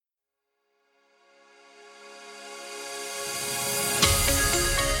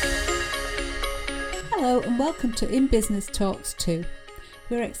Hello and welcome to In Business Talks 2.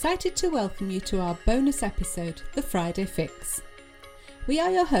 We're excited to welcome you to our bonus episode, The Friday Fix. We are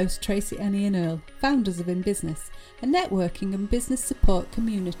your hosts Tracy, Annie and Earl, founders of In Business, a networking and business support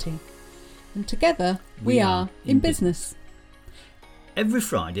community. And together we are In Business. Every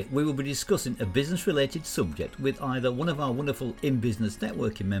Friday we will be discussing a business related subject with either one of our wonderful In Business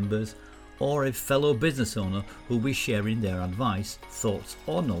networking members or a fellow business owner who will be sharing their advice, thoughts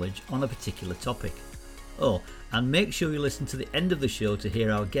or knowledge on a particular topic. Oh, and make sure you listen to the end of the show to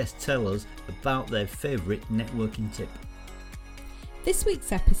hear our guests tell us about their favourite networking tip. This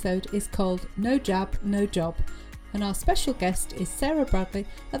week's episode is called No Jab, No Job, and our special guest is Sarah Bradley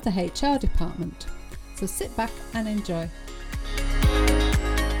of the HR department. So sit back and enjoy.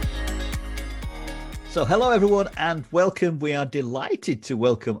 So hello everyone and welcome. We are delighted to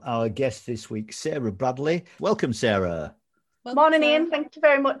welcome our guest this week, Sarah Bradley. Welcome, Sarah. Morning, Ian. Thank you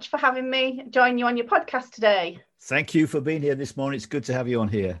very much for having me join you on your podcast today. Thank you for being here this morning. It's good to have you on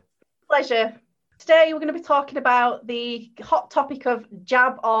here. Pleasure. Today we're going to be talking about the hot topic of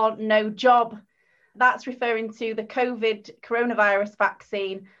jab or no job. That's referring to the COVID coronavirus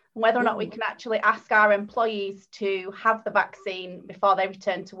vaccine and whether or not we can actually ask our employees to have the vaccine before they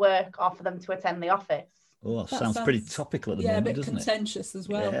return to work or for them to attend the office. Oh, that sounds pretty topical at the moment, doesn't it? Yeah, a bit contentious as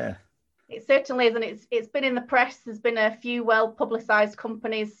well. Yeah. It certainly is, and it's been in the press. There's been a few well-publicised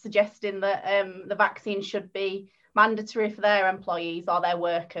companies suggesting that the vaccine should be mandatory for their employees or their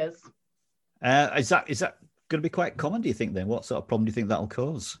workers. Is that going to be quite common, do you think, then? What sort of problem do you think that'll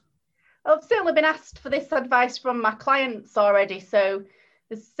cause? I've certainly been asked for this advice from my clients already, so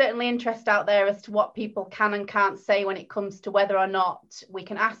there's certainly interest out there as to what people can and can't say when it comes to whether or not we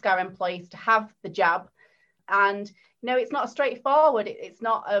can ask our employees to have the jab. And no, it's not straightforward. It's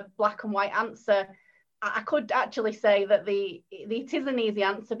not a black and white answer. I could actually say that it is an easy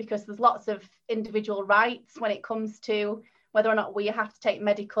answer because there's lots of individual rights when it comes to whether or not we have to take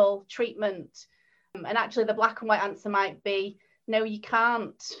medical treatment. And actually the black and white answer might be, no, you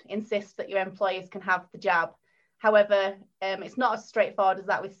can't insist that your employees can have the jab. However, it's not as straightforward as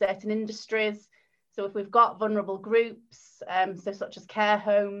that with certain industries. So if we've got vulnerable groups, so such as care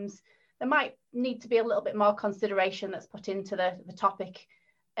homes, there might need to be a little bit more consideration that's put into the topic.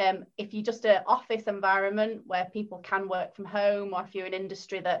 If you're just an office environment where people can work from home, or if you're an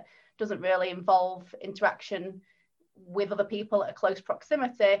industry that doesn't really involve interaction with other people at a close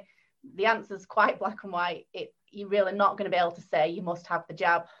proximity, the answer is quite black and white. You're really not going to be able to say you must have the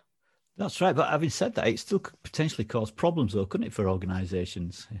jab. That's right, but having said that, it still could potentially cause problems, though, couldn't it, for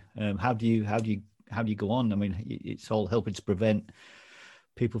organisations? How do you go on? I mean, it's all helping to prevent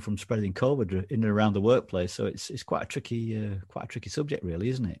people from spreading COVID in and around the workplace, so it's quite a tricky subject, really,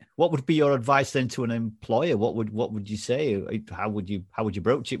 isn't it? What would be your advice then to an employer? What would you say? How would you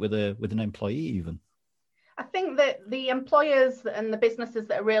broach it with an employee even? I think that the employers and the businesses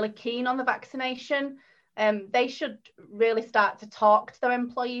that are really keen on the vaccination, they should really start to talk to their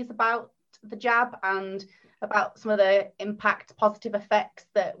employees about the jab and about some of the positive effects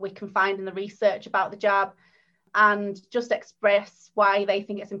that we can find in the research about the jab, and just express why they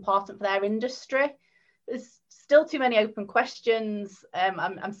think it's important for their industry. There's still too many open questions.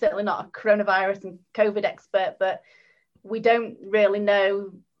 I'm certainly not a coronavirus and COVID expert, but we don't really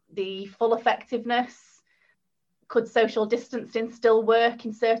know the full effectiveness. Could social distancing still work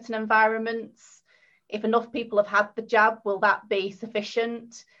in certain environments? If enough people have had the jab, will that be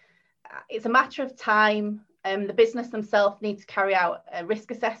sufficient? It's a matter of time. The business themselves need to carry out a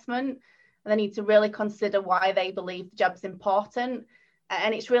risk assessment, and they need to really consider why they believe the jab's important.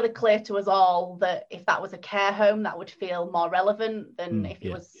 And it's really clear to us all that if that was a care home, that would feel more relevant than if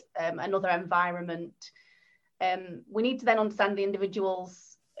it was another environment. We need to then understand the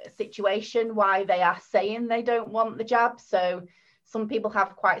individual's situation, why they are saying they don't want the jab. So some people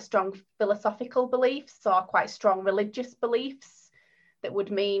have quite strong philosophical beliefs or quite strong religious beliefs that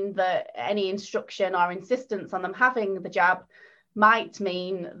would mean that any instruction or insistence on them having the jab might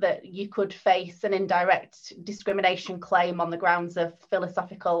mean that you could face an indirect discrimination claim on the grounds of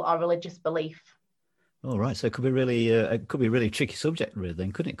philosophical or religious belief. All right, so it could be really tricky subject, really.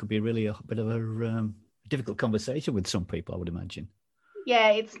 Then couldn't it? Could be really a bit of a difficult conversation with some people, I would imagine.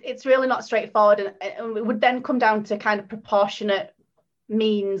 Yeah, it's really not straightforward, and it would then come down to kind of proportionate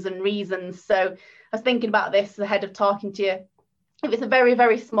means and reasons. So I was thinking about this ahead of talking to you. If it's a very,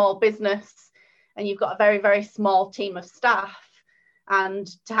 very small business and you've got a very, very small team of staff, and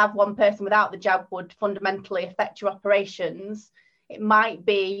to have one person without the jab would fundamentally affect your operations, it might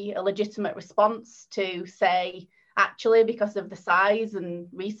be a legitimate response to say, actually, because of the size and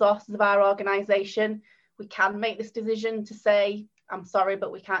resources of our organisation, we can make this decision to say, I'm sorry,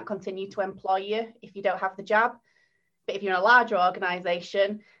 but we can't continue to employ you if you don't have the jab. But if you're in a larger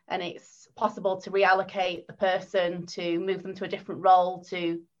organisation and it's possible to reallocate the person, to move them to a different role,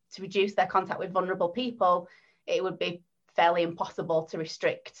 to reduce their contact with vulnerable people, it would be fairly impossible to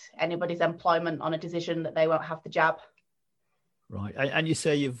restrict anybody's employment on a decision that they won't have the jab. Right, and you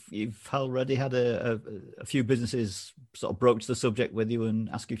say you've already had a few businesses sort of broach the subject with you and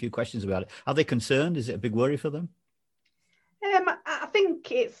ask you a few questions about it. Are they concerned? Is it a big worry for them? I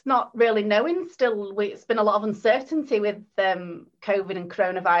think it's not really knowing still. It's been a lot of uncertainty with COVID and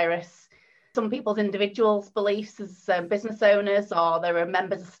coronavirus. Some people's individuals' beliefs as business owners, or there are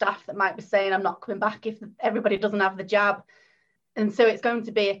members of staff that might be saying, I'm not coming back if everybody doesn't have the jab. And so it's going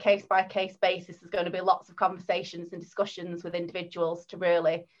to be a case-by-case basis. There's going to be lots of conversations and discussions with individuals to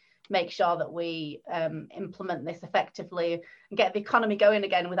really make sure that we implement this effectively and get the economy going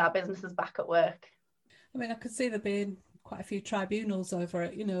again with our businesses back at work. I mean, I could see there being quite a few tribunals over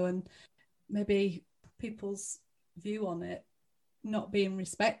it, and maybe people's view on it not being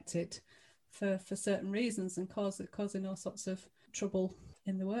respected for certain reasons and causing all sorts of trouble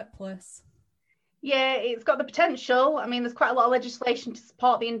in the workplace. Yeah, it's got the potential. I mean, there's quite a lot of legislation to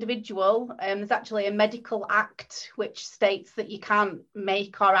support the individual. There's actually a medical act which states that you can't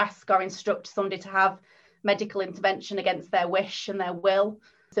make or ask or instruct somebody to have medical intervention against their wish and their will.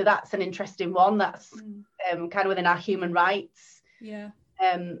 So that's an interesting one. That's kind of within our human rights. Yeah.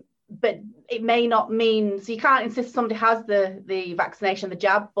 But it may not mean, so you can't insist somebody has the vaccination, the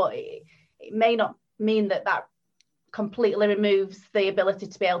jab, but it may not mean that completely removes the ability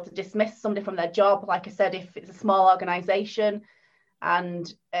to be able to dismiss somebody from their job. Like I said, if it's a small organisation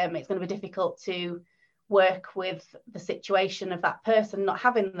and it's going to be difficult to work with the situation of that person not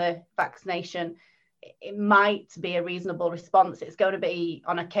having the vaccination, it might be a reasonable response. It's going to be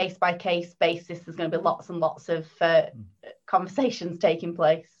on a case-by-case basis. There's going to be lots and lots of conversations taking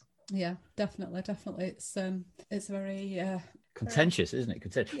place. Yeah, definitely. It's very contentious, isn't it?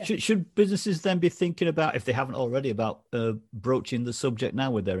 Contentious. Yeah. Should businesses then be thinking about, if they haven't already, about broaching the subject now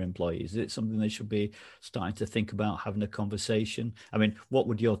with their employees? Is it something they should be starting to think about, having a conversation? I mean, what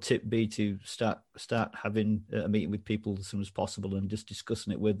would your tip be to start having a meeting with people as soon as possible and just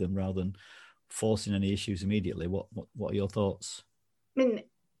discussing it with them rather than forcing any issues immediately? What are your thoughts? I mean,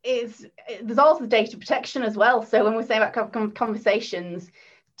 there's also data protection as well. So when we say about conversations,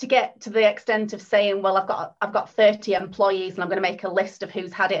 to get to the extent of saying, well, I've got 30 employees and I'm going to make a list of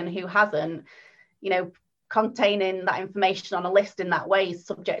who's had it and who hasn't, containing that information on a list in that way is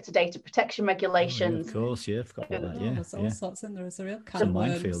subject to data protection regulations. Of course, yeah, forgot about that. Yeah, there's all sorts in there. It's a real it's a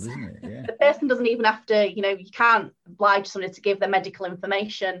minefield, isn't it? Yeah. The person doesn't even have to, you can't oblige somebody to give their medical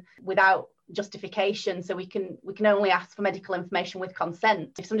information without justification. So we can only ask for medical information with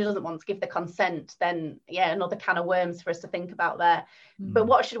consent. If somebody doesn't want to give the consent, then another can of worms for us to think about there. But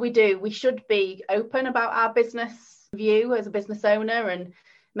what should we do? We should be open about our business view as a business owner and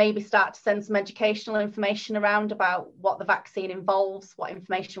maybe start to send some educational information around about what the vaccine involves, what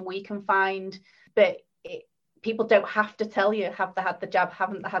information we can find. But people don't have to tell you, have they had the jab,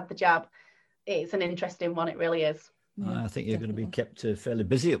 haven't they had the jab. It's an interesting one, it really is. Yeah, I think you're going to be kept fairly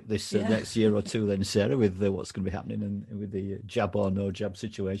busy up this next year or two then, Sarah, with what's going to be happening and with the jab or no jab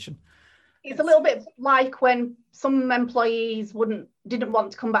situation. It's a little bit like when some employees didn't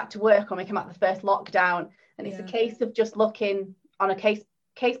want to come back to work when we came out of the first lockdown. And it's a case of just looking on a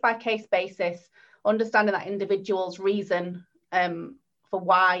case-by-case basis, understanding that individual's reason for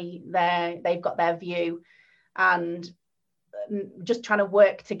why they've got their view, and just trying to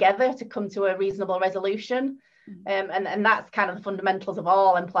work together to come to a reasonable resolution. And that's kind of the fundamentals of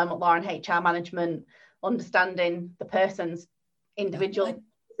all employment law and HR management, understanding the person's individual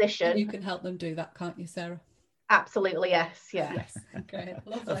position. You can help them do that, can't you, Sarah? Absolutely, yes. Great.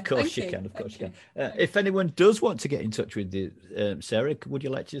 Lovely. Of course you can. If anyone does want to get in touch with you, Sarah, would you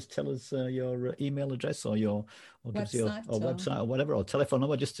like to just tell us your email address or your website or whatever, or telephone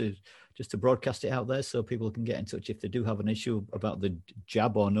number, just to broadcast it out there so people can get in touch if they do have an issue about the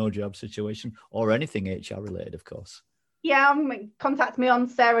jab or no jab situation or anything HR related, of course? Yeah, contact me on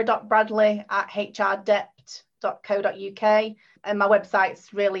sarah.bradley@hrdept.co.uk, and my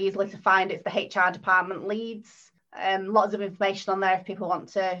website's really easily to find. It's the HR department Leeds. Lots of information on there if people want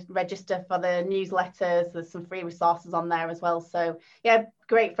to register for the newsletters. There's some free resources on there as well. So yeah,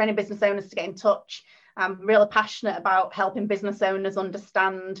 great for any business owners to get in touch. I'm really passionate about helping business owners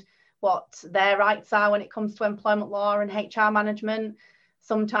understand what their rights are when it comes to employment law and HR management.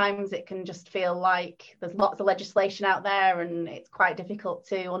 Sometimes it can just feel like there's lots of legislation out there and it's quite difficult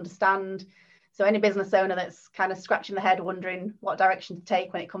to understand So any business owner that's kind of scratching their head wondering what direction to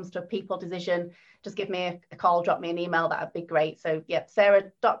take when it comes to a people decision, just give me a call, drop me an email. That would be great. So yeah,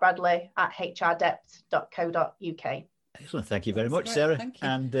 sarah.bradley@hrdept.co.uk. Excellent. Thank you very much, Sarah. Thank you.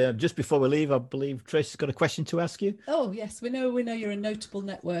 And just before we leave, I believe Tracy's got a question to ask you. Oh, yes. We know you're a notable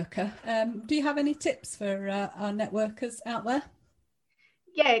networker. Do you have any tips for our networkers out there?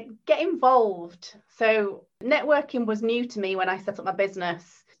 Yeah, get involved. So networking was new to me when I set up my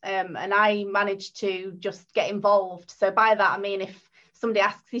business, and I managed to just get involved. So by that, I mean, if somebody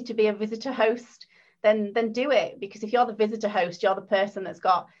asks you to be a visitor host, then do it. Because if you're the visitor host, you're the person that's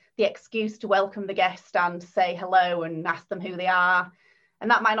got the excuse to welcome the guest and say hello and ask them who they are. And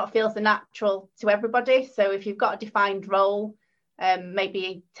that might not feel so natural to everybody. So if you've got a defined role,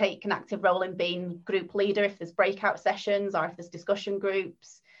 maybe take an active role in being group leader if there's breakout sessions or if there's discussion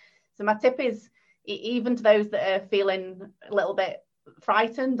groups. So my tip is, even to those that are feeling a little bit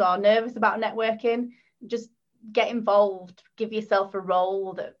frightened or nervous about networking, just get involved, give yourself a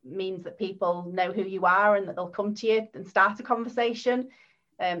role that means that people know who you are and that they'll come to you and start a conversation.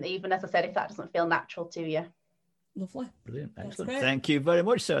 Even, as I said, if that doesn't feel natural to you. Lovely. Brilliant. Excellent. Thank you very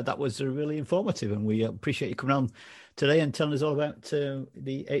much, Sarah. That was really informative, and we appreciate you coming on today and telling us all about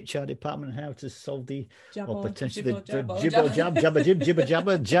the HR department and how to solve the potentially jibber jab. Not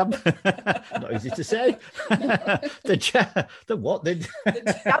easy to say. The jab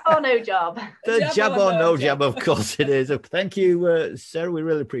or no job. The jab or no jab, of course it is. Thank you, Sarah. We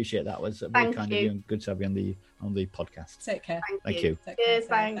really appreciate that. It was very kind of you and good to have you on the podcast. Take care. Thank you. Cheers,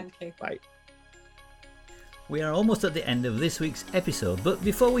 thank you. Bye. We are almost at the end of this week's episode, but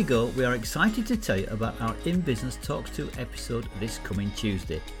before we go, we are excited to tell you about our In Business Talks 2 episode this coming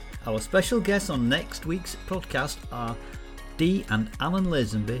Tuesday. Our special guests on next week's podcast are Dee and Alan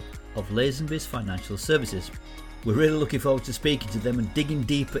Lazenby of Lazenby's Financial Services. We're really looking forward to speaking to them and digging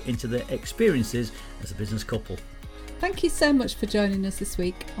deeper into their experiences as a business couple. Thank you so much for joining us this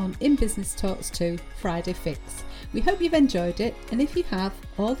week on In Business Talks 2 Friday Fix. We hope you've enjoyed it, and if you have,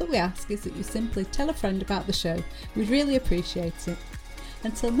 all that we ask is that you simply tell a friend about the show. We'd really appreciate it.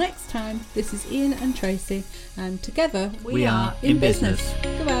 Until next time, this is Ian and Tracy, and together we are In Business.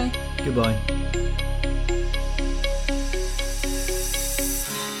 Goodbye. Goodbye.